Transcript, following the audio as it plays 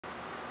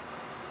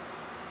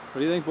What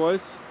do you think,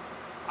 boys?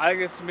 I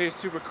think it's gonna be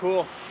super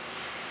cool.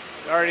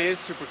 It already is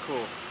super cool.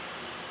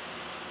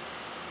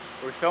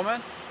 Are we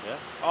filming? Yeah.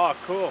 Oh,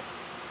 cool.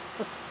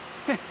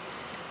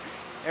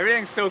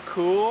 Everything's so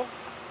cool.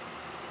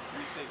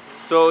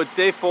 So it's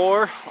day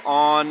 4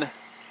 on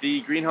the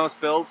greenhouse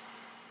build,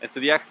 and so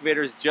the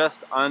excavator is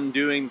just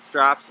undoing the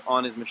straps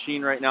on his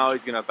machine right now.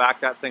 He's gonna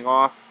back that thing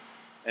off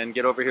and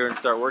get over here and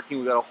start working.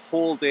 We've got a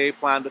whole day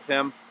planned with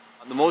him.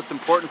 The most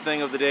important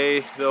thing of the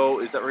day, though,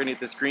 is that we're gonna get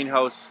this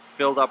greenhouse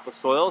filled up with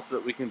soil so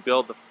that we can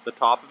build the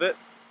top of it.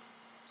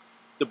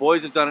 The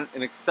boys have done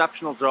an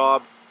exceptional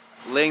job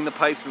laying the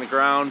pipes in the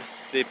ground.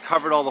 They've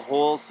covered all the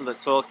holes so that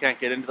soil can't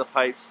get into the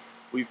pipes.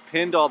 We've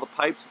pinned all the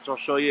pipes, which I'll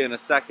show you in a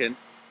second,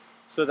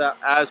 so that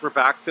as we're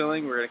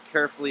backfilling, we're going to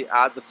carefully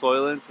add the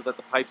soil in so that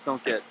the pipes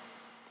don't get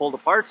pulled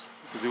apart,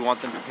 because we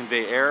want them to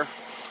convey air.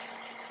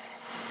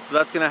 So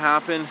that's going to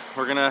happen.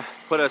 We're going to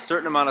put a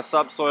certain amount of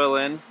subsoil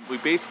in. We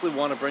basically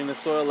want to bring the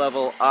soil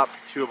level up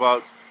to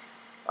about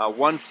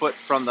 1 foot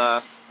from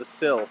the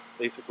sill,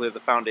 basically, of the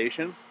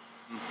foundation.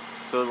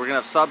 So we're going to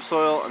have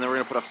subsoil, and then we're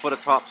going to put a foot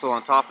of topsoil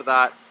on top of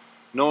that,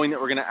 knowing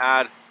that we're going to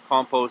add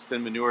compost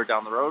and manure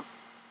down the road.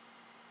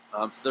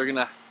 So they're going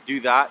to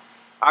do that.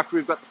 After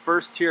we've got the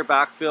first tier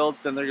backfilled,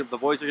 then the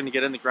boys are going to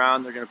get in the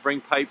ground, they're going to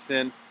bring pipes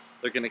in,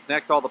 they're going to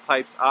connect all the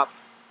pipes up,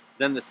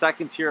 then the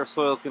second tier of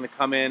soil is going to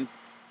come in,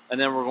 and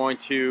then we're going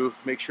to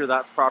make sure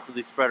that's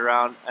properly spread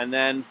around. And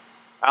then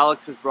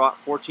Alex has brought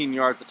 14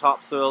 yards of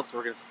topsoil, so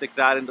we're going to stick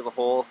that into the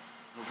hole.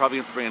 We're probably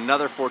going to bring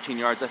another 14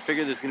 yards. I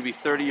figure there's going to be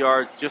 30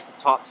 yards just of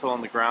topsoil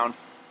on the ground.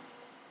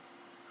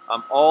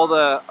 All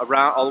the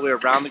way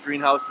around the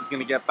greenhouse is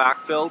going to get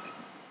backfilled.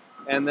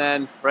 And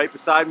then right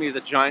beside me is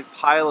a giant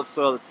pile of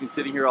soil that's been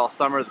sitting here all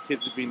summer. The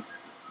kids have been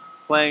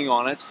playing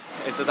on it.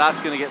 And so that's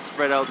going to get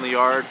spread out in the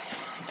yard.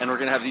 And we're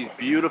going to have these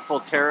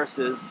beautiful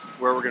terraces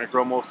where we're going to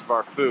grow most of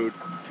our food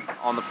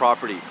on the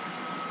property.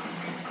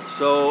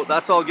 So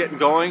that's all getting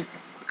going.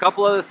 A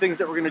couple other things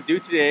that we're going to do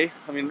today.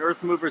 I mean, an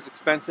earth mover is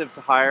expensive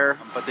to hire,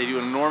 but they do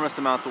enormous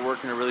amounts of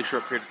work in a really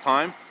short period of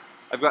time.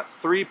 I've got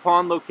 3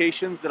 pond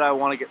locations that I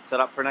want to get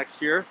set up for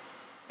next year.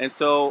 And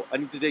so I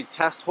need to dig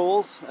test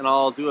holes, and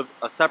I'll do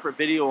a separate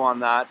video on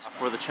that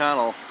for the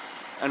channel.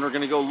 And we're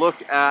going to go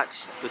look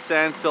at the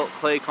sand, silt,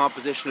 clay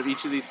composition of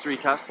each of these 3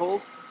 test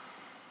holes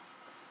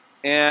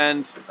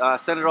and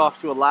send it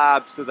off to a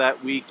lab so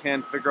that we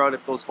can figure out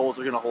if those holes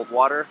are going to hold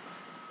water.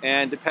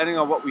 And depending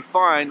on what we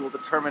find, we'll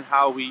determine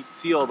how we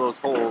seal those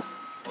holes.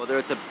 Whether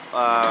it's a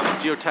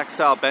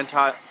geotextile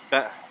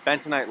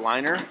bentonite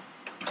liner.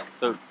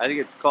 So I think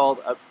it's called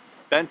a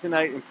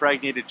bentonite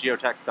impregnated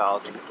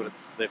geotextiles, and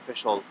it's the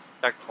official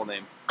technical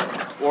name.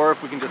 Or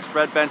if we can just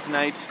spread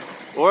bentonite,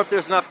 or if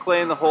there's enough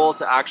clay in the hole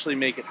to actually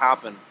make it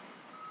happen.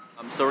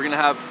 So we're going to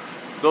have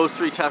those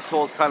 3 test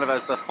holes kind of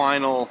as the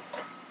final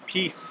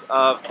piece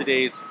of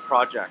today's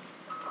project.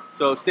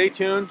 So stay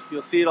tuned,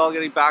 you'll see it all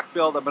getting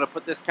backfilled. I'm going to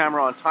put this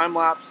camera on time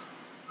lapse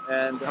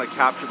and kind of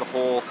capture the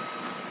whole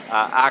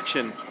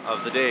action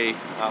of the day,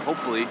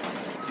 hopefully,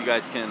 so you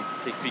guys can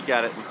take a peek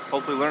at it and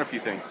hopefully learn a few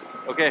things.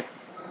 Okay,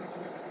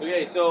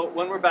 so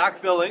when we're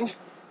backfilling,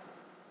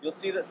 you'll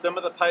see that some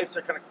of the pipes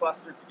are kind of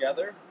clustered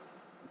together.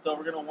 And so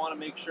we're going to want to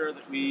make sure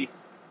that we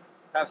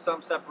have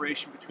some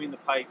separation between the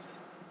pipes.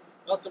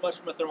 Not so much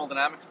from a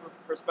thermodynamics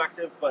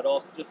perspective, but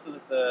also just so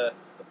that the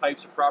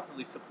pipes are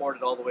properly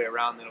supported all the way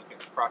around. They don't get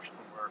crushed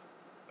when we're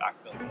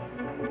backfilling.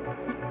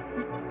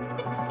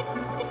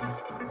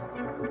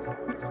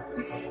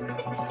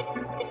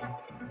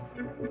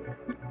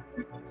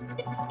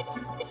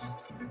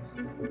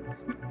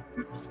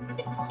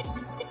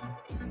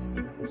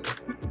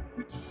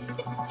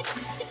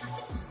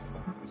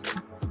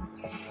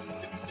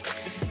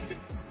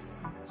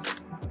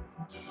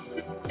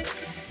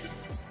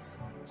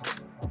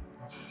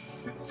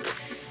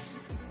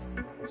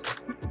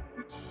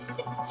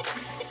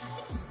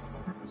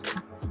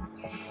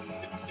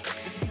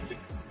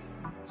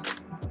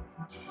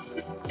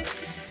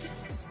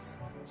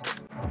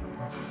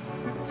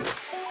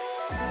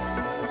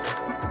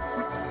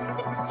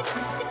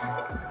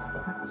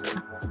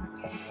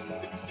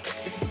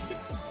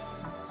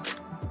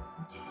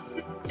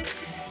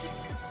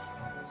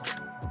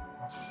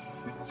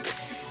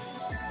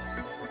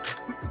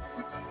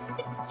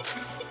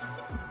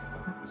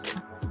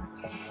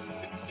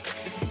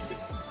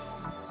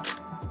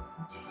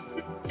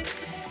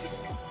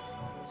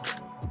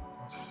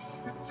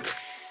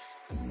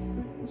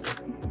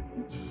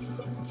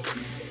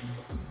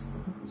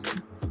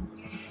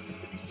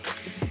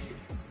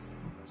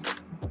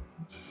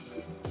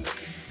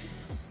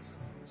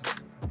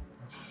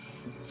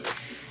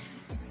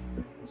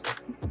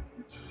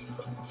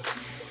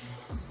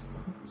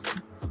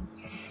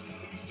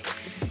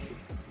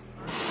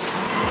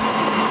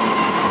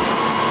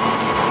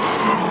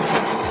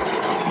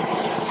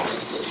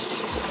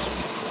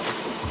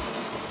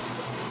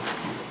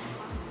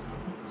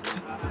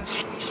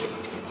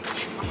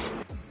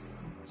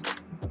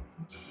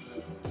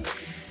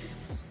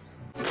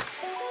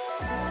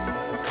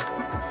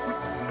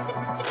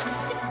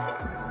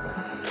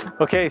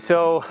 Okay,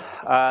 so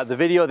the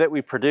video that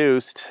we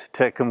produced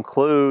to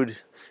conclude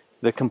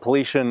the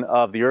completion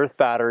of the earth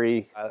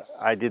battery,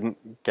 I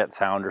didn't get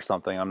sound or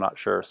something, I'm not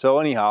sure. So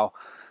anyhow,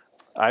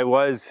 I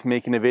was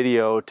making a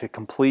video to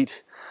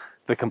complete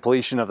the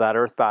completion of that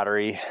earth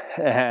battery,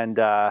 and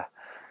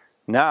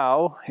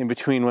now, in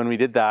between when we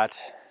did that,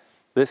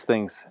 this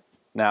thing's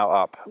now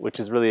up, which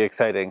is really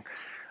exciting.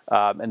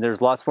 And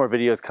there's lots more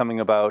videos coming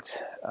about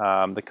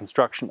the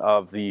construction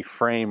of the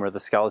frame or the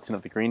skeleton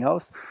of the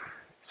greenhouse.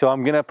 So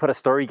I'm gonna put a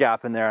story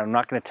gap in there. I'm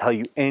not gonna tell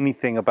you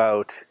anything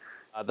about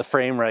the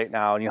frame right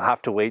now, and you'll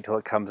have to wait till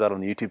it comes out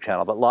on the YouTube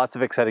channel. But lots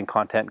of exciting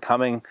content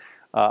coming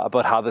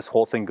about how this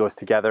whole thing goes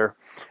together.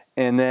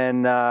 And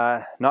then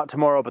not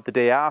tomorrow, but the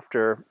day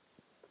after,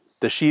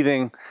 the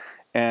sheathing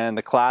and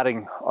the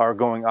cladding are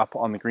going up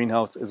on the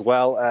greenhouse, as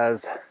well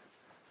as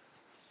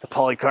the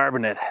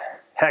polycarbonate.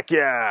 Heck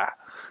yeah!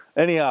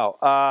 Anyhow,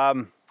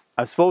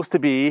 I'm supposed to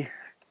be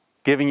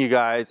giving you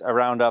guys a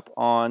roundup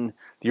on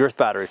the earth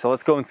battery. So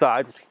let's go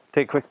inside,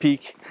 take a quick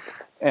peek,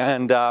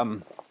 and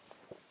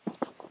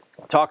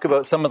talk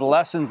about some of the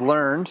lessons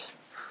learned.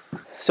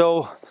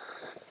 So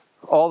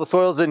all the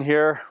soil's in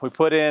here. We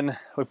put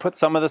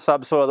some of the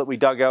subsoil that we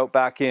dug out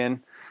back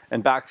in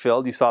and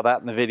backfilled. You saw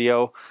that in the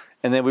video.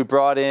 And then we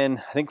brought in,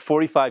 I think,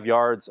 30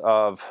 yards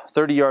of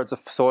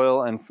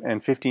soil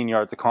and 15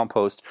 yards of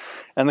compost.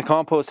 And the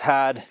compost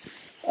had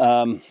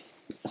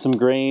some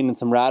grain and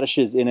some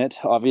radishes in it,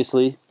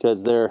 obviously,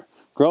 because they're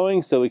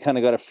growing. So we kind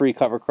of got a free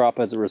cover crop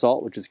as a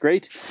result, which is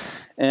great.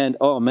 And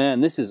oh man,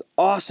 this is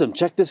awesome.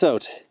 Check this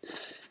out.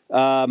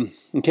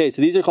 Okay,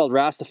 so these are called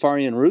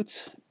Rastafarian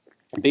roots.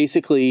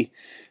 Basically,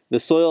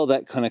 the soil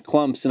that kind of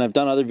clumps, and I've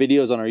done other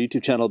videos on our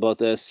YouTube channel about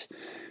this,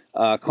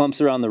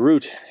 clumps around the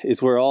root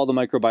is where all the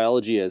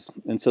microbiology is.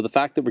 And so the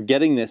fact that we're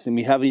getting this and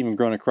we haven't even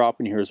grown a crop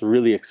in here is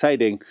really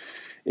exciting.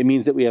 It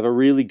means that we have a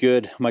really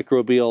good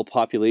microbial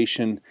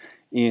population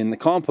in the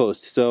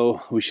compost.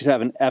 So we should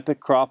have an epic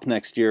crop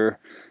next year.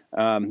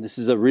 This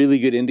is a really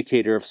good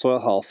indicator of soil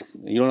health.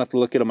 You don't have to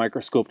look at a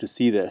microscope to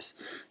see this.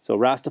 So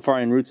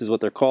Rastafarian roots is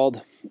what they're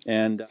called.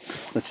 And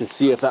let's just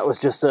see if that was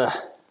just a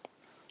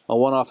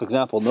one-off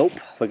example. Nope,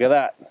 look at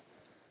that.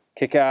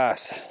 Kick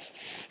ass.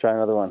 Let's try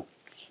another one.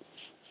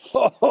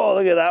 Oh,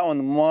 look at that one,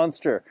 the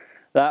monster.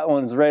 That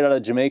one's right out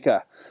of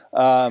Jamaica.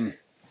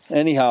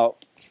 Anyhow,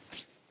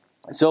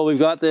 so we've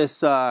got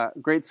this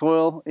great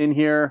soil in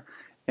here,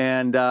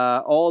 and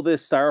all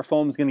this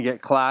styrofoam is going to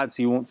get clad,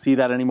 so you won't see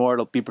that anymore.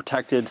 It'll be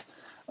protected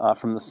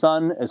from the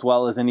sun, as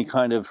well as any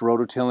kind of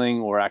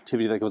rototilling or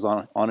activity that goes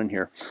on in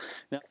here.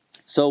 Now,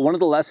 so one of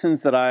the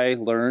lessons that I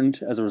learned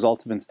as a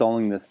result of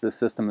installing this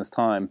system this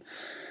time,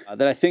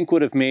 that I think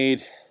would have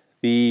made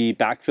the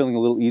backfilling a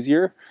little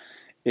easier,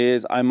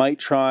 is I might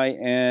try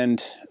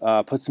and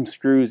put some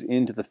screws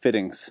into the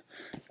fittings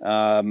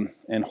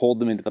and hold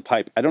them into the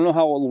pipe. I don't know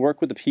how it will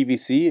work with the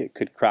PVC. It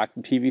could crack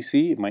the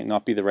PVC. It might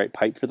not be the right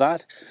pipe for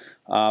that,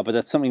 but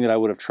that's something that I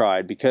would have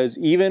tried, because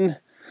even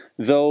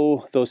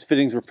though those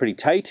fittings were pretty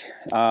tight,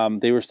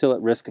 they were still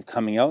at risk of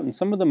coming out, and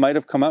some of them might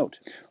have come out.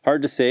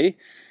 Hard to say.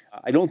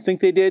 I don't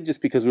think they did,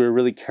 just because we were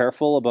really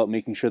careful about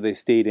making sure they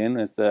stayed in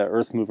as the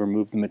earth mover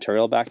moved the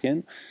material back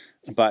in.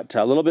 But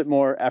a little bit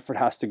more effort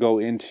has to go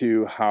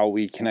into how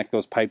we connect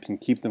those pipes and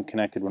keep them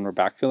connected when we're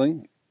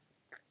backfilling.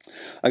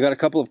 I got a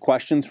couple of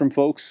questions from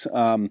folks.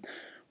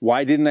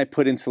 Why didn't I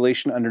put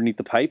insulation underneath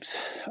the pipes?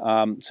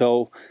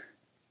 So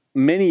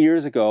many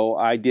years ago,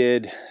 I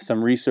did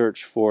some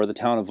research for the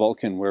town of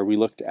Vulcan, where we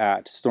looked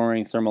at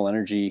storing thermal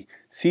energy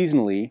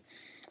seasonally.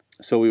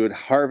 So we would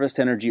harvest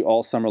energy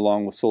all summer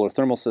long with solar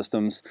thermal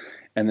systems,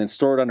 and then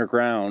store it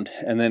underground,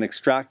 and then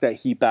extract that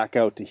heat back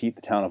out to heat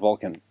the town of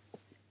Vulcan.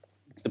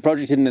 The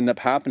project didn't end up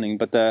happening,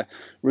 but the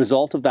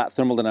result of that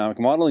thermodynamic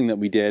modeling that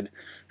we did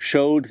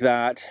showed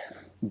that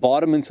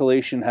bottom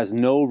insulation has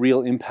no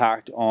real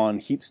impact on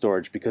heat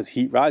storage, because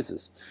heat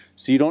rises.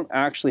 So you don't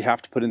actually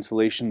have to put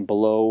insulation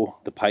below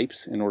the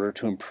pipes in order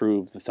to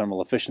improve the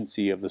thermal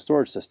efficiency of the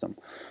storage system.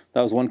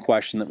 That was one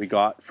question that we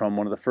got from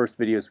one of the first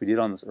videos we did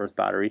on this earth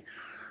battery.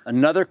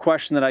 Another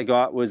question that I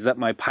got was that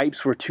my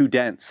pipes were too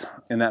dense,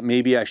 and that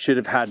maybe I should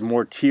have had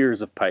more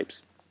tiers of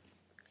pipes.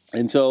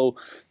 And so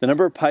the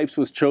number of pipes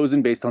was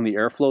chosen based on the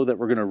airflow that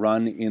we're going to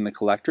run in the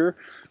collector,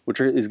 which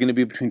is going to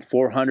be between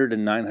 400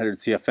 and 900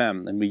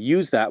 CFM. And we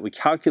use that, we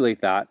calculate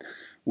that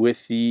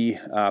with the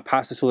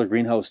passive solar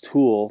greenhouse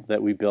tool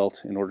that we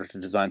built in order to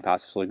design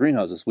passive solar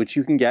greenhouses, which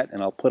you can get,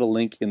 and I'll put a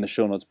link in the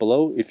show notes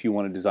below if you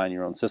want to design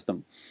your own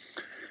system.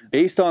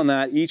 Based on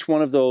that, each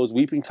one of those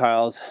weeping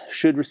tiles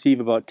should receive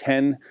about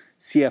 10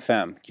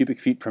 CFM, cubic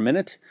feet per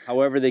minute.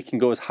 However, they can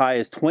go as high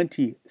as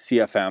 20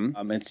 CFM,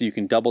 and so you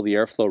can double the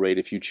airflow rate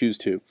if you choose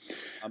to.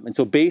 And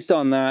so based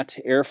on that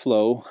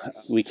airflow,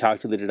 we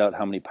calculated out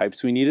how many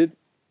pipes we needed.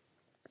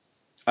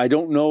 I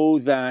don't know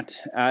that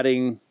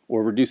adding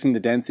or reducing the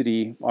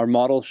density, our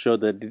model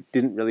showed that it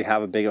didn't really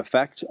have a big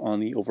effect on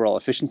the overall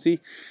efficiency.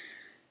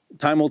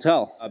 Time will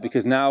tell,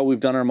 because now we've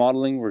done our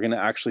modeling. We're going to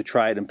actually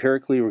try it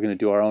empirically. We're going to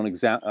do our own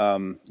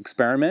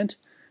experiment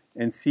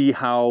and see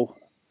how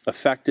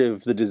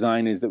effective the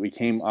design is that we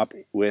came up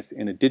with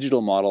in a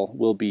digital model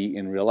will be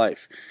in real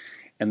life.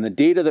 And the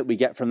data that we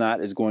get from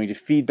that is going to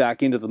feed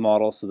back into the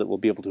model so that we'll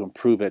be able to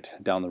improve it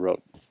down the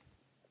road.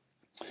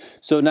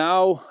 So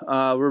now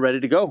we're ready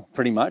to go,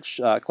 pretty much.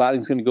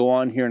 Cladding's going to go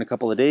on here in a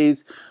couple of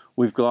days.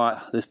 We've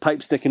got this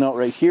pipe sticking out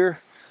right here.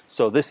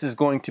 So this is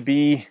going to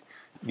be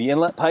the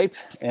inlet pipe,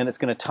 and it's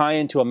going to tie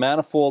into a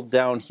manifold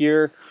down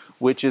here,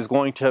 which is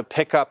going to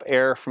pick up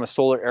air from a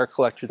solar air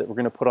collector that we're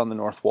going to put on the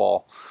north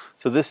wall.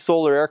 So this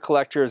solar air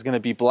collector is going to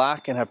be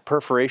black and have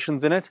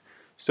perforations in it.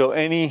 So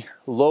any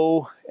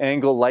low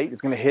angle light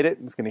is going to hit it,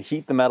 and it's going to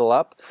heat the metal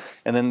up.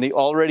 And then the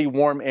already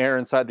warm air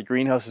inside the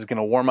greenhouse is going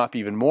to warm up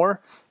even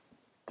more.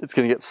 It's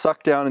going to get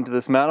sucked down into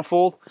this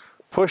manifold,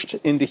 pushed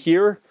into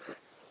here,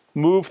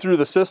 move through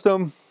the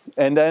system,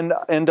 and then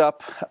end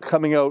up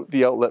coming out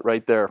the outlet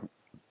right there.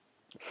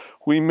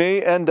 We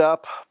may end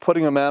up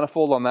putting a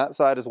manifold on that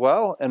side as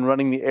well and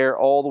running the air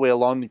all the way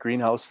along the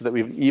greenhouse so that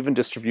we have even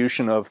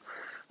distribution of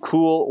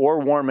cool or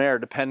warm air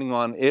depending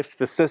on if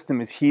the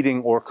system is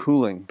heating or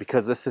cooling,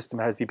 because this system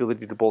has the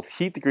ability to both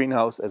heat the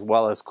greenhouse as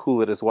well as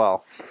cool it as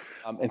well.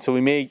 And so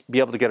we may be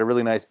able to get a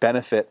really nice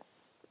benefit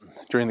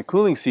during the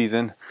cooling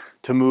season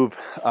to move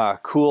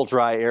cool,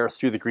 dry air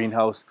through the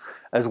greenhouse,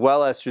 as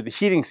well as through the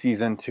heating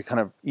season to kind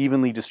of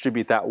evenly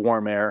distribute that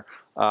warm air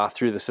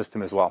through the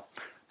system as well.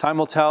 Time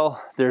will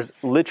tell. There's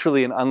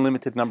literally an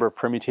unlimited number of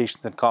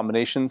permutations and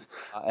combinations,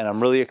 and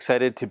I'm really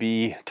excited to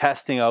be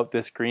testing out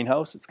this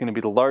greenhouse. It's going to be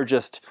the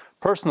largest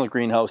personal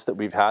greenhouse that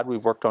we've had.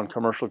 We've worked on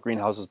commercial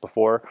greenhouses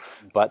before,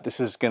 but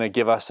this is going to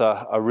give us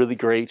a really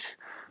great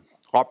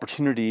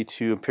opportunity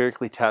to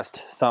empirically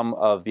test some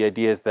of the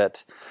ideas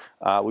that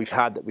we've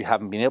had that we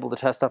haven't been able to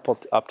test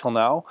up till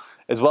now,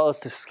 as well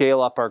as to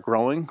scale up our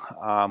growing.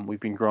 We've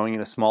been growing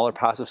in a smaller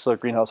passive solar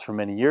greenhouse for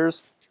many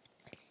years,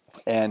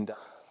 and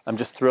I'm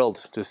just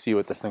thrilled to see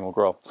what this thing will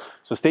grow.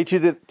 So stay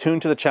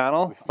tuned to the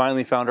channel. We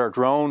finally found our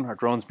drone. Our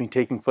drone's been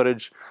taking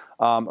footage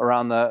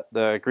around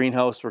the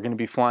greenhouse. We're going to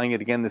be flying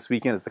it again this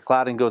weekend as the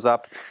cladding goes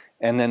up.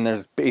 And then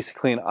there's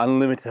basically an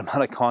unlimited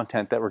amount of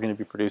content that we're going to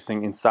be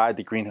producing inside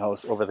the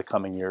greenhouse over the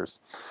coming years.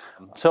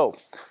 So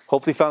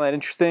hopefully you found that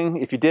interesting.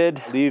 If you did,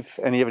 have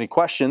any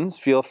questions,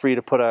 feel free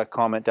to put a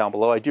comment down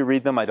below. I do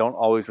read them. I don't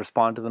always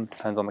respond to them.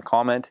 Depends on the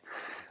comment.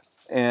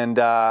 And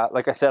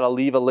like I said, I'll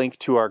leave a link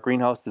to our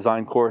greenhouse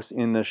design course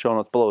in the show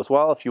notes below as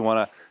well if you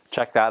want to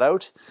check that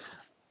out.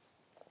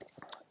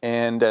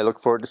 And I look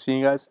forward to seeing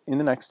you guys in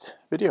the next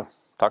video.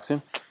 Talk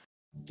soon.